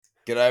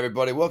G'day,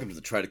 everybody. Welcome to the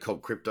Trader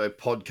Cobb Crypto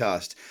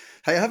Podcast.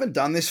 Hey, I haven't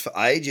done this for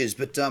ages,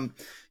 but you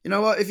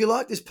know what? If you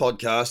like this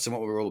podcast and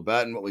what we're all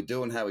about and what we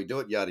do and how we do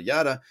it, yada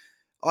yada,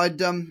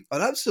 I'd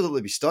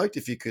absolutely be stoked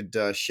if you could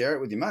share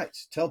it with your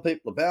mates. Tell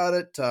people about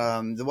it.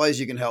 The ways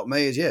you can help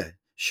me is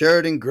share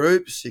it in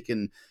groups. You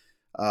can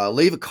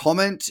leave a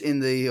comment in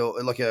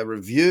like a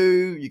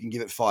review. You can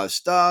give it 5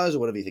 stars or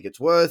whatever you think it's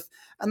worth,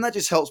 and that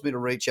just helps me to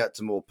reach out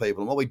to more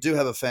people. And while we do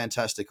have a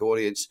fantastic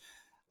audience,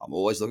 I'm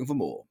always looking for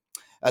more.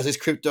 As this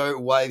crypto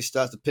wave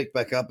starts to pick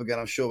back up again,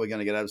 I'm sure we're going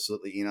to get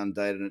absolutely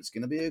inundated, and it's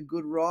going to be a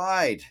good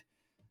ride.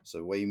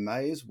 So we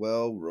may as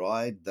well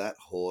ride that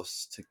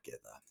horse together.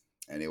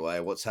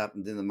 Anyway, what's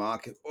happened in the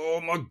market?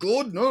 Oh, my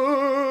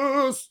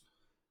goodness!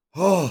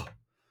 Oh,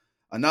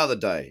 another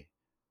day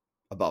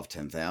above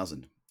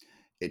 10,000.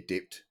 It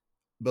dipped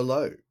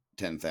below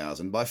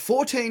 10,000 by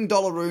 $14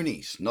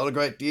 roonies. Not a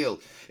great deal.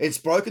 It's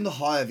broken the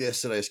high of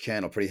yesterday's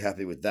candle. Pretty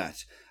happy with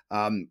that.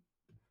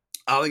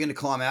 Are we going to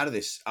climb out of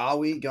this? Are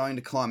we going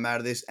to climb out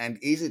of this? And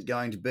is it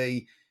going to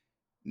be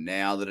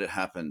now that it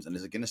happens? And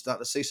is it going to start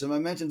to see some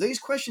momentum? These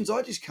questions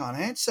I just can't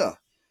answer.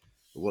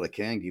 But what I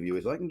can give you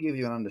is I can give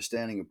you an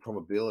understanding of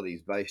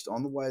probabilities based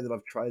on the way that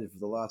I've traded for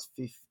the last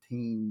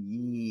 15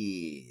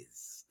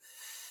 years.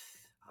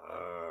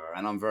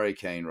 And I'm very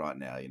keen right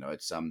now. You know,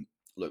 it's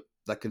look,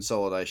 that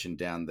consolidation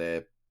down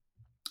there,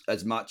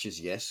 as much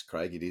as, yes,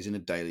 Craig, it is in a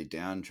daily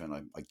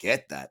downtrend. I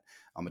get that.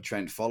 I'm a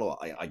trend follower.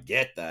 I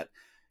get that.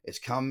 It's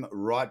come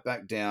right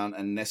back down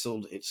and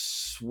nestled its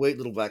sweet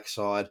little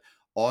backside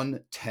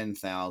on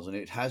 10,000.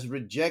 It has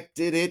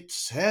rejected it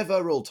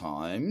several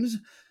times,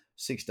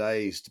 6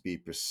 days to be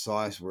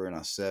precise. We're in our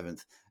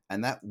 7th.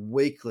 And that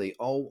weekly,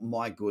 oh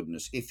my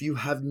goodness, if you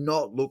have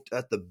not looked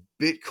at the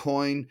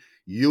Bitcoin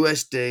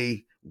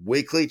USD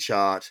weekly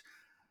chart,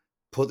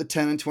 put the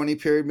 10 and 20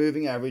 period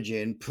moving average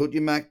in, put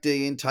your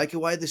MACD in, take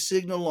away the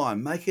signal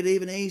line, make it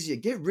even easier.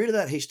 Get rid of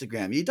that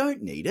histogram. You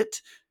don't need it.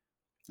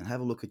 And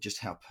have a look at just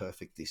how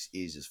perfect this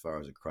is as far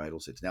as a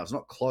cradle sits. Now, it's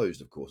not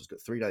closed, of course. It's got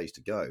 3 days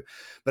to go.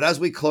 But as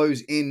we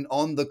close in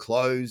on the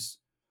close,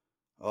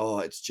 oh,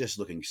 it's just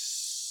looking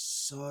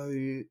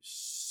so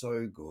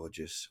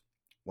gorgeous.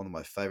 One of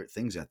my favorite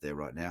things out there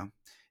right now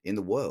in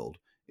the world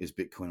is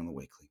Bitcoin on the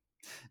weekly.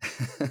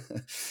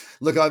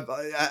 Look,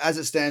 as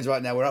it stands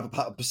right now, we're up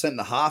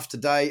 1.5%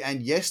 today.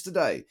 And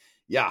yesterday,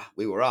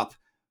 we were up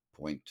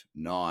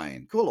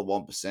 0.9. Call it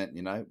 1%,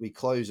 you know. We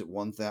closed at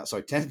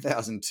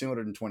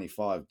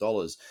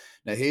 $10,225.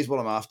 Now, here's what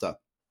I'm after.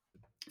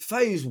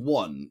 Phase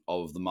 1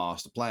 of the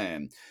master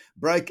plan.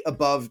 Break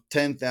above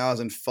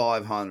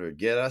 10,500.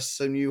 Get us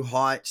some new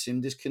heights in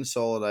this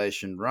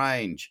consolidation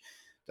range.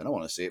 Then I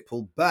want to see it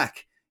pull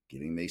back,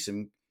 giving me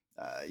some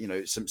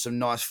some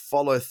nice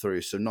follow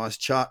through, some nice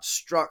chart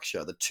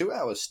structure. The 2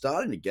 hours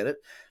starting to get it.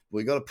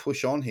 We got to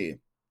push on here.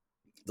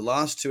 The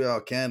last 2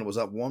 hour candle was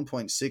up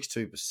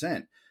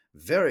 1.62%.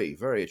 Very,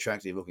 very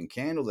attractive looking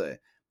candle there.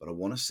 But I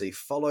want to see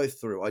follow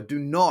through. I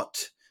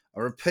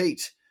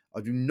repeat, I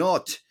do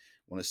not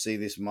want to see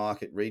this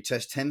market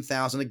retest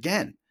 10,000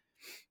 again.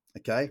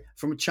 Okay.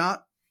 From a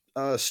chart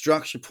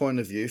structure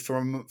point of view,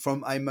 from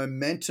a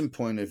momentum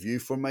point of view,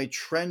 from a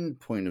trend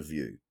point of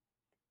view,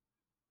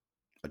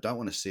 I don't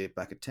want to see it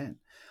back at 10.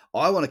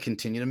 I want to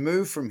continue to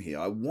move from here.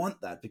 I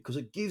want that because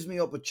it gives me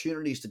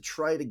opportunities to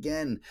trade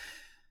again.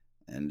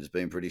 And it's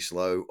been pretty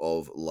slow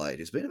of late.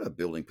 It's been about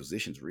building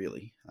positions,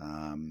 really.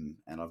 And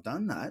I've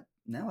done that.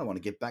 Now I want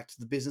to get back to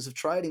the business of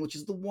trading, which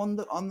is the one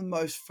that I'm the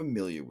most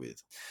familiar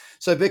with.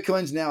 So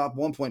Bitcoin's now up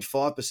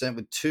 1.5%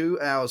 with 2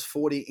 hours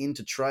 40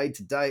 into trade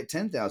today at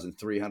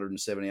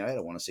 10,378. I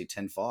want to see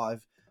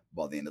 10.5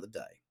 by the end of the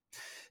day.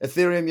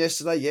 Ethereum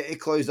yesterday, it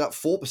closed up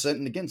 4%.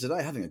 And again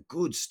today, having a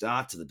good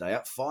start to the day,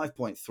 up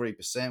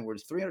 5.3%. We're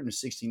at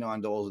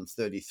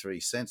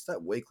 $369.33.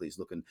 That weekly is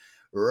looking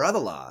rather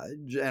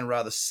large and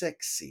rather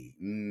sexy.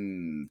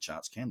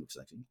 Charts can look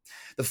sexy.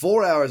 The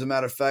 4 hour, as a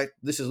matter of fact,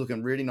 this is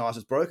looking really nice.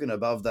 It's broken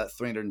above that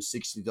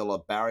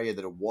 $360 barrier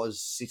that it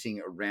was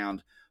sitting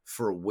around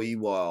for a wee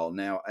while.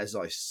 Now, as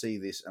I see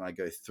this and I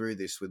go through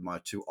this with my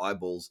 2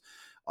 eyeballs,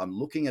 I'm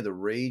looking at a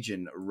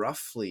region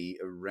roughly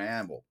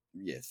around,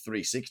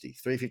 360,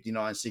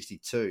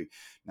 359.62.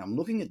 Now I'm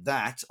looking at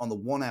that on the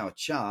 1 hour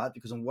chart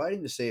because I'm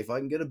waiting to see if I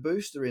can get a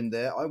booster in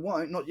there. I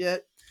won't, not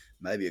yet.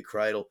 Maybe a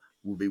cradle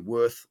will be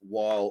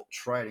worthwhile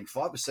trading.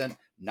 5%,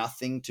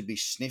 nothing to be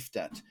sniffed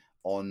at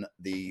on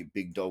the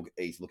big dog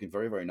ETH. Looking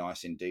very, very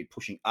nice indeed.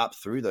 Pushing up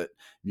through that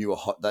new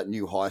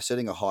high,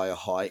 setting a higher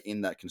high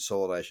in that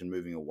consolidation,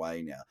 moving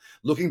away now.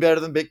 Looking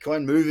better than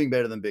Bitcoin, moving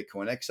better than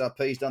Bitcoin.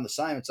 XRP's done the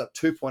same. It's up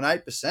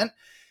 2.8%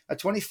 at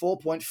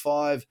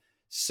 24.5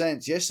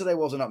 cents. Yesterday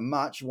wasn't up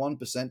much,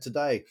 1%.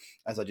 Today,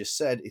 as I just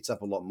said, it's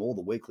up a lot more.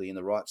 The weekly in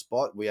the right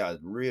spot. We are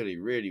really,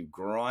 really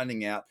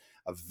grinding out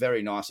a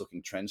very nice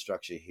looking trend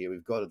structure here.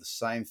 We've got the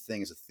same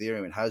thing as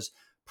Ethereum. It has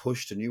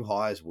pushed to new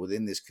highs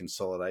within this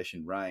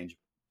consolidation range.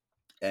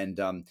 And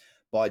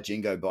by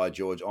Jingo, by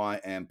George,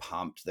 I am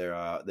pumped.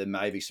 There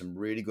may be some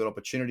really good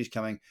opportunities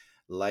coming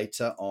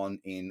later on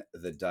in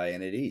the day,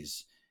 and it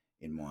is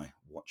in my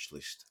watch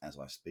list as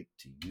I speak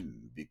to you.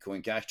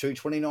 Bitcoin Cash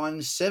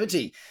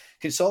 229.70,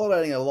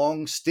 consolidating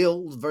along,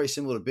 still very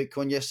similar to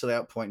Bitcoin. Yesterday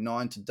up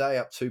 0.9, today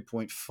up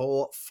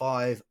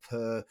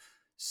 2.45%.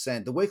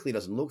 The weekly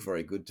doesn't look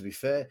very good, to be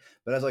fair,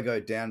 but as I go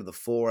down to the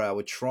 4-hour,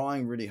 we're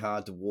trying really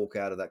hard to walk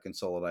out of that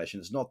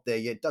consolidation. It's not there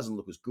yet. It doesn't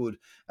look as good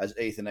as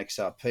ETH and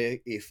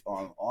XRP, if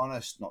I'm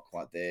honest. Not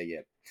quite there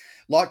yet.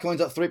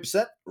 Litecoin's up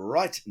 3%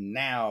 right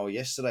now.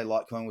 Yesterday,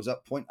 Litecoin was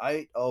up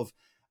 0.8 of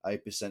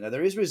 8%. Now,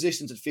 there is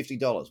resistance at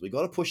 $50. We've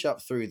got to push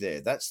up through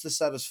there. That's the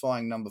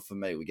satisfying number for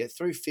me. We get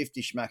through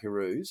 50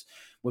 schmackaroos.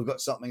 We've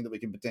got something that we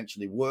can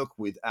potentially work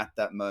with at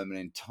that moment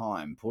in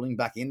time. Pulling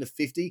back into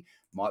 50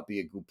 might be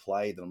a good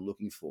play that I'm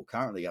looking for.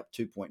 Currently up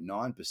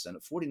 2.9%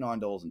 at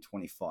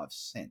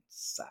 $49.25.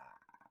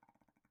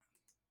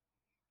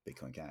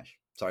 Bitcoin Cash.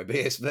 Sorry,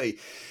 BSV.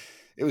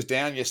 It was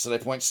down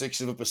yesterday,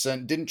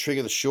 0.6%. Didn't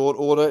trigger the short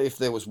order. If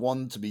there was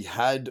one to be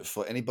had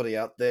for anybody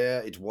out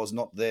there, it was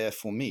not there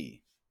for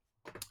me.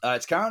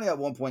 It's currently at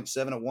 1.7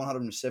 at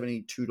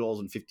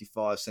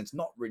 $172.55.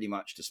 Not really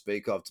much to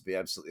speak of, to be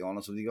absolutely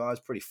honest with you guys.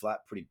 Pretty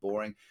flat, pretty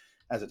boring,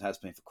 as it has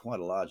been for quite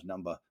a large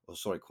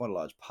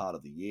part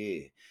of the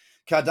year.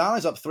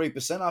 Cardano's up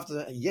 3%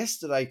 after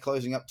yesterday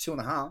closing up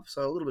 2.5%,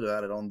 so a little bit of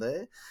added on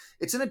there.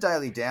 It's in a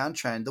daily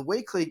downtrend. The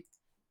weekly's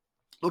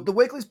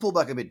pulled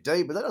back a bit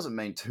deep, but that doesn't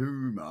mean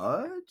too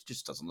much. It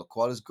just doesn't look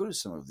quite as good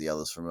as some of the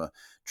others from a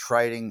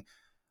trading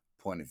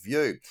point of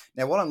view.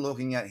 Now, what I'm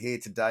looking at here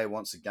today,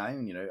 once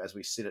again, as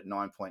we sit at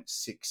 9.6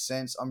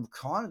 cents, I'm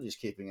kind of just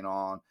keeping an eye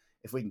on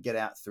if we can get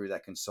out through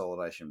that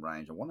consolidation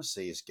range. I want to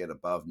see us get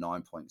above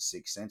 9.6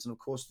 cents and, of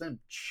course, then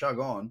chug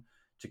on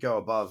to go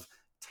above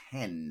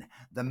 10.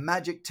 The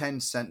magic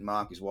 10-cent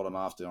mark is what I'm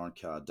after on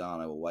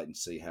Cardano. We'll wait and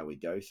see how we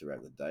go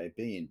throughout the day.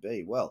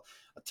 BNB, well,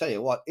 I'll tell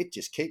you what, it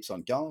just keeps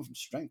on going from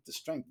strength to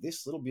strength.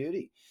 This little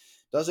beauty.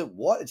 Does it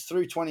what? It's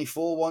through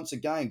 24 once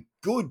again.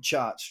 Good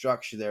chart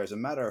structure there. As a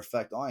matter of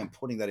fact, I am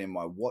putting that in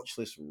my watch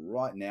list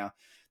right now.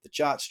 The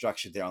chart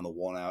structure there on the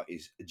 1 hour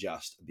is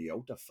just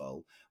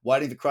beautiful.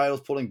 Waiting for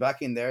Cradles, pulling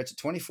back in there. It's at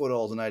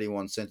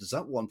 $24.81. It's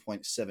up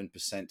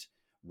 1.7%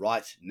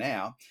 right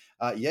now.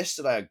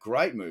 Yesterday, a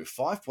great move,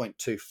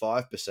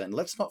 5.25%.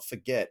 Let's not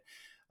forget,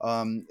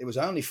 it was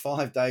only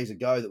 5 days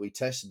ago that we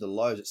tested the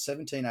lows at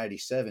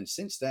 1787.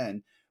 Since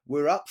then,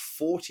 we're up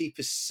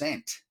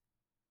 40%.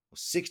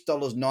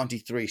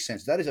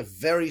 $6.93. That is a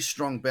very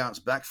strong bounce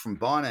back from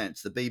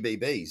Binance, the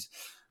BBBs.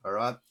 All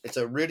right. It's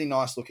a really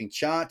nice looking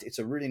chart. It's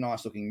a really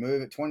nice looking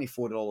move at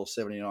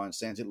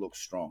 $24.79. It looks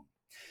strong.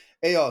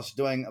 EOS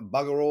doing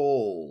bugger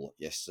all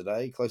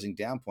yesterday, closing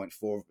down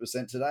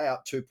 0.4% today,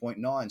 up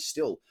 2.9.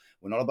 Still,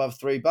 we're not above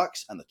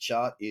 $3, and the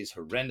chart is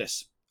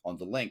horrendous. On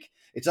the link,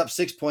 it's up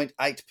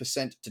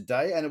 6.8%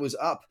 today, and it was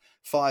up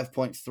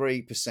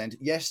 5.3%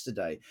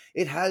 yesterday.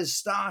 It has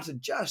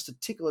started just to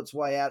tickle its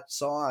way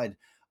outside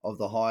of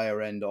the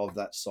higher end of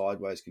that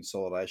sideways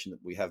consolidation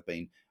that we have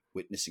been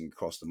witnessing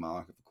across the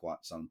market for quite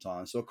some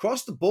time. So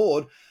across the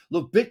board,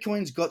 look,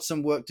 Bitcoin's got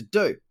some work to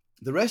do.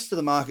 The rest of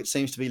the market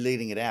seems to be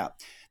leading it out.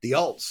 The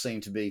alts seem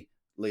to be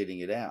leading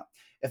it out.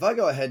 If I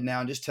go ahead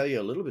now and just tell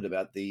you a little bit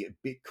about the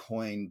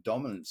Bitcoin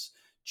dominance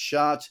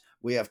chart,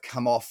 we are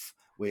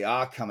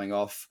coming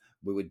off.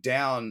 We were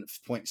down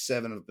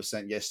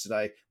 0.7%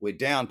 yesterday. We're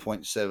down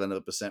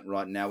 0.7%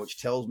 right now, which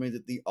tells me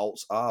that the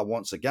alts are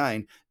once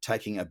again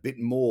taking a bit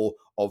more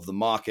of the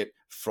market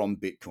from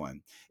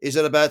Bitcoin. Is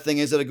it a bad thing?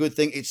 Is it a good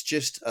thing? It's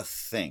just a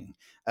thing.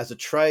 As a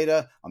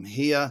trader, I'm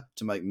here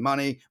to make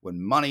money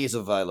when money is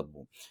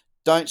available.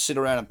 Don't sit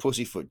around and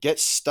pussyfoot.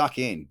 Get stuck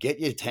in. Get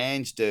your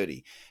hands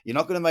dirty. You're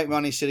not going to make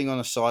money sitting on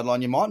the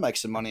sideline. You might make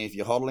some money if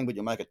you're hodling, but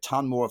you'll make a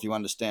ton more if you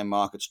understand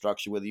market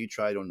structure, whether you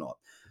trade or not.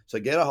 So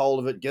get a hold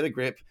of it, get a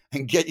grip,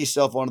 and get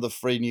yourself onto the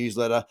free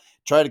newsletter,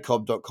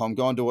 tradercobb.com.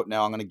 Go and do it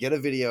now. I'm going to get a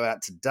video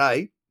out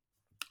today.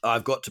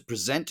 I've got to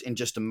present in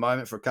just a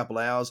moment for a couple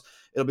of hours.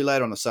 It'll be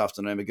later on this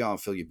afternoon, but go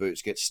and fill your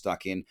boots, get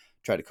stuck in,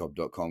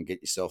 tradercobb.com,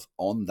 get yourself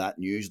on that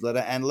newsletter,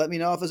 and let me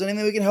know if there's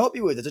anything we can help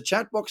you with. There's a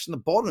chat box in the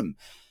bottom.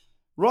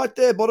 Right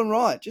there, bottom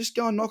right. Just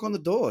go and knock on the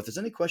door. If there's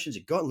any questions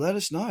you've got, let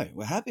us know.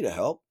 We're happy to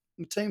help.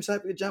 The team's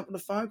happy to jump on a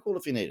phone call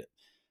if you need it.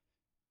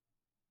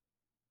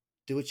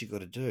 Do what you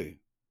got to do,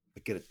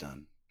 but get it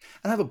done.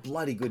 And have a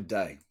bloody good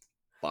day.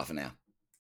 Bye for now.